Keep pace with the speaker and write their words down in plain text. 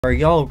Are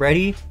y'all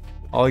ready?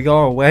 Are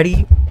y'all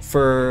ready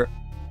for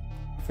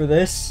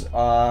this?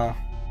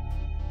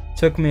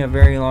 Took me a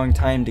very long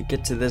time to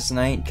get to this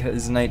night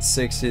because night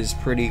 6 is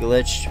pretty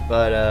glitched,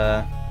 but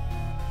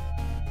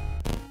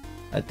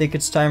I think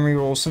it's time we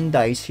roll some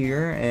dice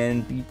here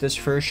and beat this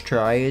first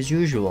try as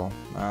usual.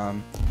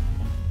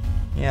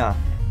 Yeah.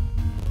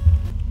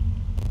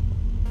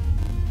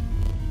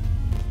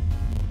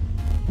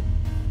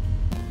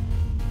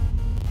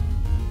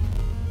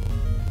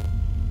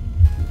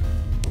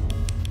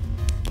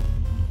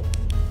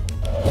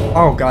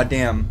 Oh,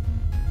 goddamn.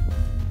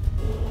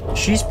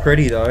 She's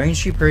pretty, though. Ain't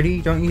she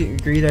pretty? Don't you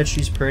agree that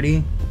she's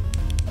pretty?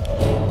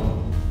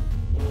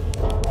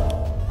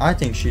 I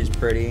think she's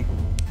pretty.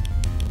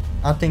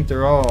 I think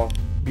they're all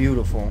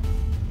beautiful.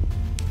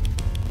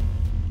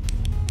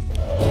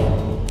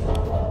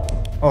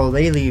 Oh,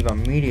 they leave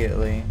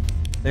immediately.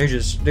 They're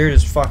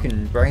just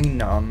fucking brain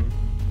numb.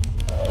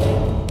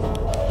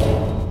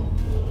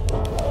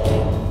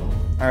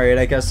 Alright,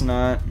 I guess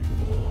not.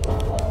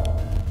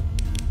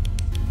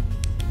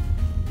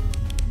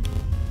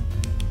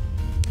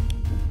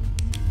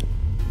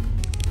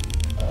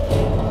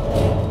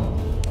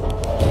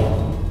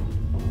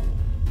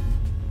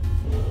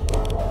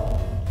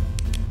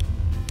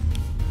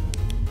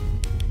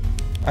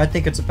 I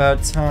think it's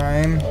about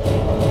time.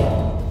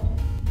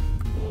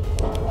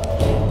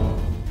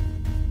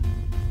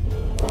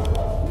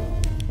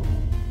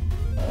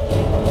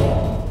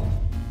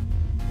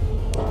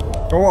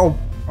 Oh,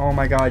 oh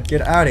my god,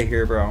 get out of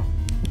here, bro.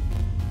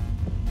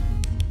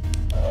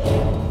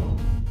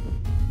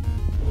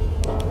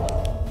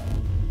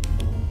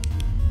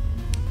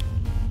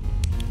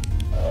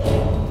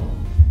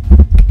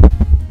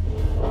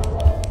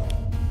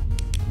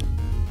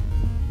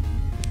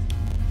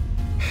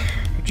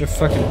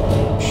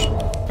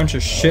 Bunch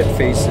of shit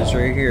faces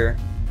right here.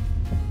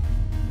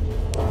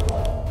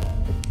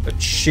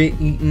 But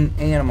shit-eating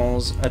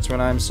animals, that's what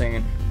I'm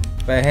saying.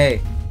 But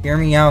hey, hear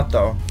me out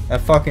though.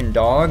 That fucking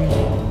dog.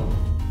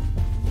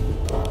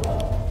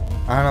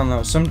 I don't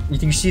know.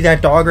 You see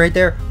that dog right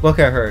there? Look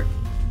at her.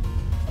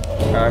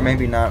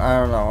 Maybe not. I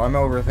don't know. I'm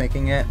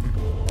overthinking it.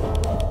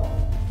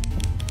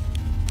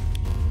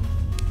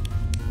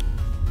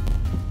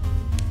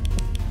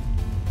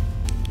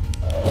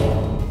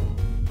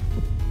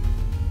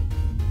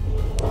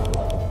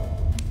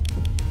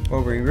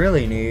 What we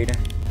really need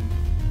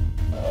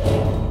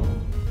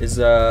is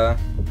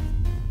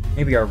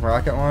maybe a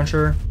rocket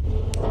launcher.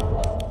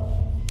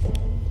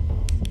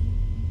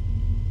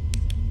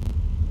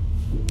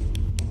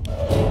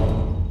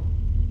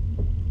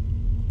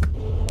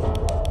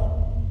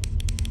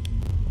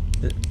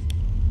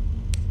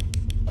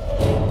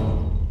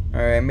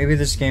 Alright, maybe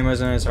this game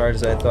wasn't as hard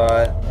as I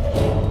thought.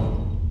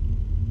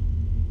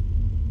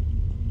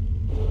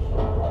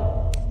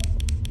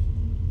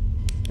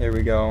 There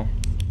we go.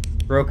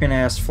 Broken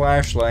ass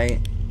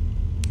flashlight,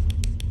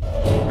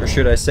 or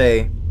should I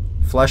say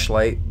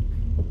fleshlight.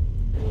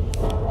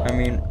 I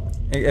mean,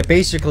 it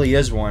basically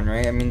is one,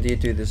 right? I mean, they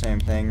do the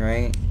same thing,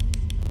 right?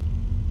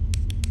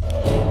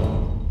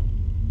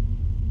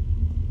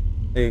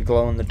 They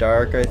glow in the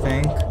dark, I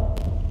think.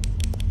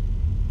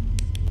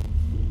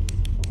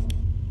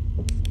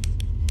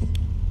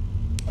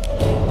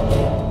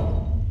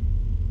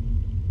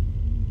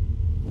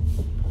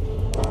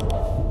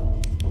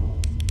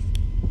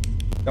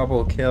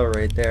 Double kill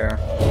right there.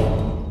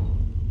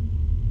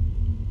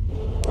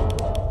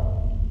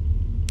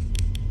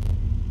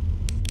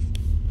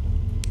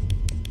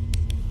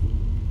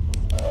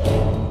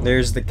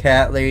 There's the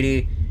cat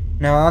lady.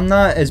 Now, I'm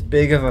not as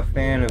big of a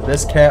fan of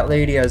this cat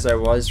lady as I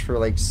was for,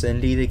 like,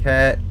 Cindy the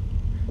cat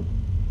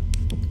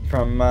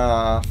from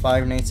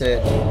Five Nights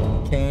at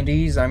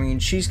Candy's. I mean,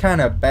 she's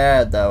kind of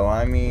bad, though.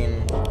 I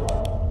mean,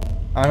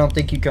 I don't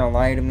think you can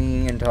lie to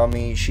me and tell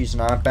me she's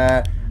not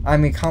bad. I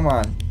mean, come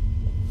on.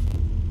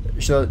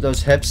 So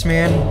those hips,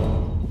 man.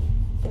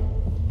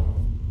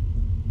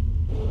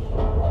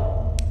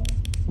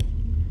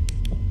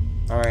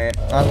 Alright,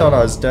 I thought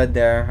I was dead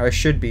there. I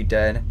should be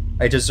dead.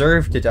 I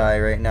deserve to die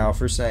right now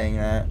for saying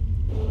that.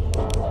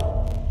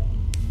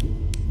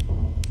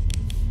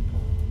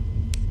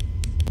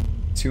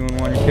 Two in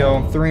one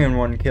kill, 3 in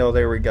 1 kill,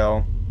 there we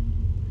go.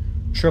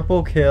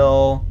 Triple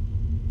kill.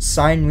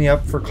 Sign me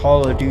up for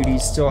Call of Duty,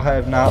 still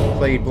have not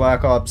played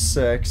Black Ops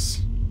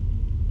 6.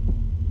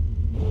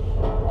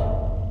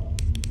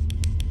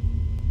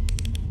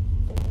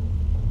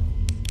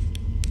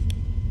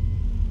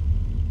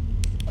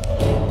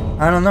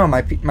 I don't know,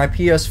 my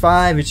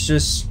PS5, it's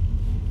just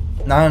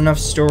not enough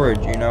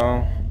storage, you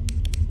know?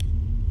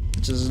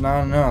 It's just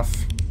not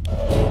enough.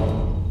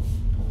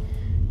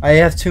 I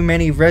have too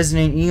many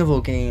Resident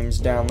Evil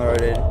games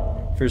downloaded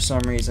for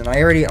some reason.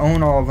 I already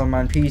own all of them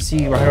on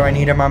PC, why do I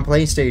need them on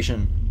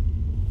PlayStation?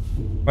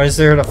 What is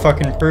there to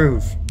fucking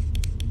prove?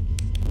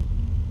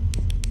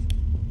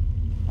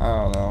 I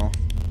don't know.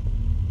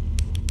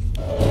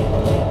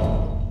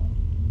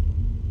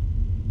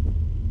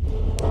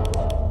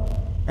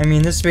 I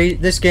mean, this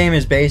game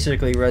is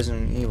basically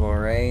Resident Evil,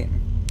 right?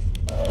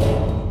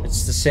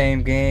 It's the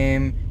same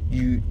game.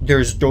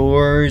 there's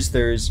doors,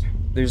 there's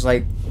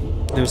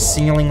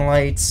ceiling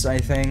lights, I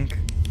think.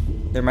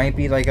 There might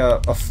be like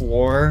a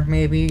floor,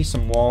 maybe,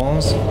 some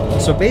walls.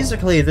 So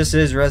basically this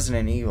is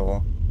Resident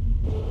Evil.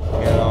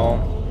 You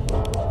know?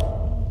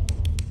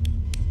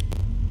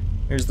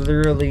 There's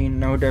literally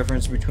no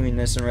difference between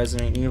this and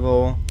Resident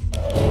Evil.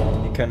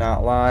 You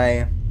cannot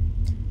lie.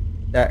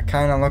 That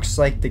kind of looks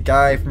like the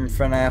guy from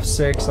FNAF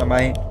 6. I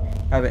might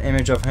have an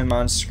image of him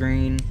on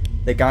screen.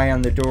 The guy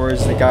on the door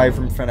is the guy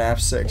from FNAF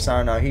 6. I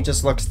don't know, he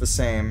just looks the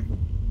same.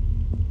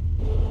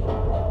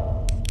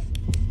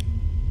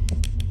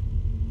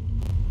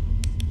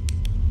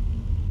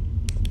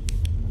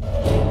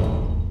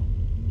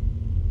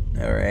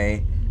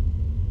 Alright.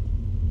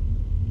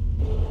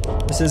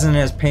 This isn't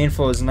as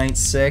painful as night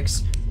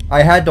 6.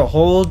 I had to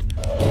hold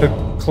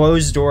the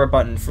closed door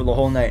button for the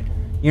whole night.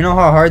 You know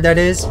how hard that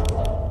is?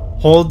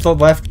 Hold the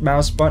left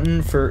mouse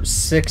button for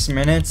 6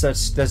 minutes?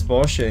 That's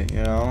bullshit,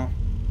 you know?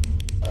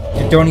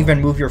 And don't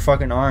even move your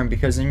fucking arm,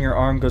 because then your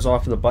arm goes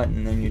off of the button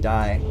and then you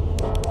die.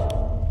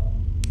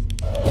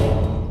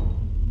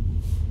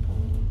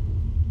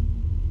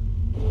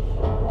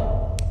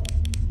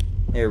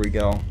 There we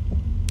go.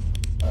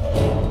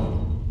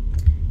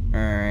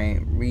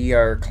 Alright, we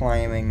are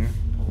climbing.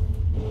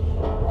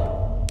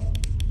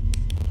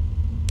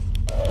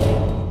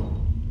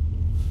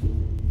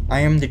 I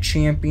am the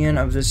champion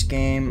of this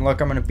game. Look,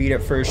 I'm gonna beat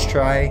it first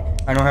try.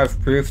 I don't have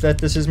proof that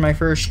this is my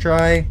first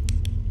try,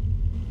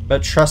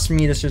 but trust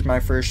me, this is my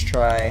first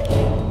try.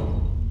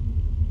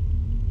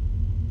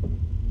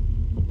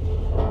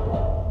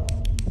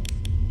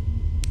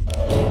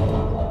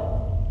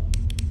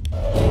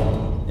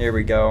 There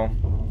we go.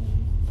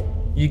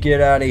 You get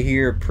out of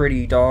here,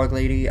 pretty dog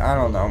lady. I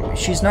don't know.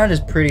 She's not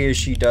as pretty as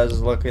she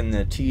does look in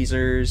the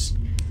teasers.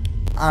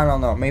 I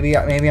don't know. Maybe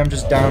I'm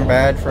just down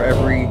bad for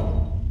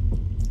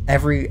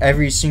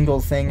every single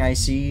thing I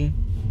see.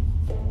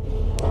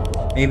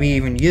 Maybe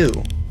even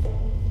you.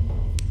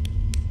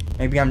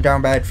 Maybe I'm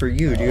down bad for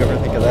you. Do you ever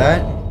think of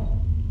that?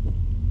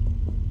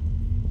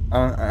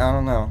 I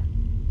don't know.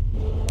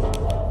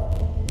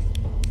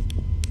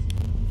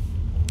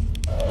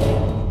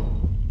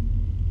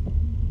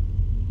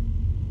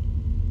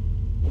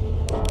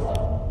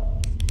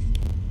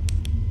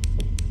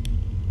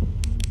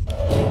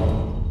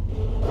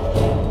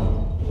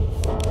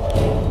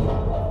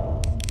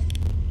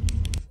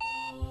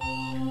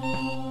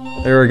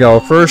 There we go.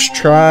 First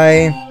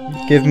try.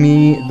 Give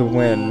me the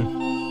win.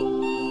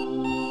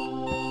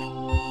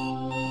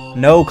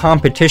 No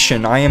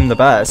competition. I am the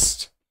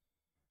best.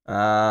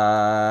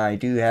 I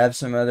do have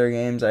some other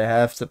games I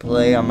have to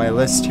play on my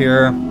list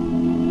here.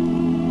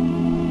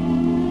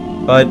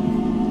 But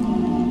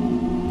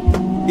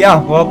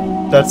yeah,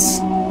 well, that's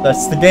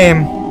the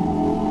game.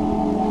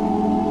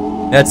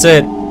 That's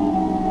it.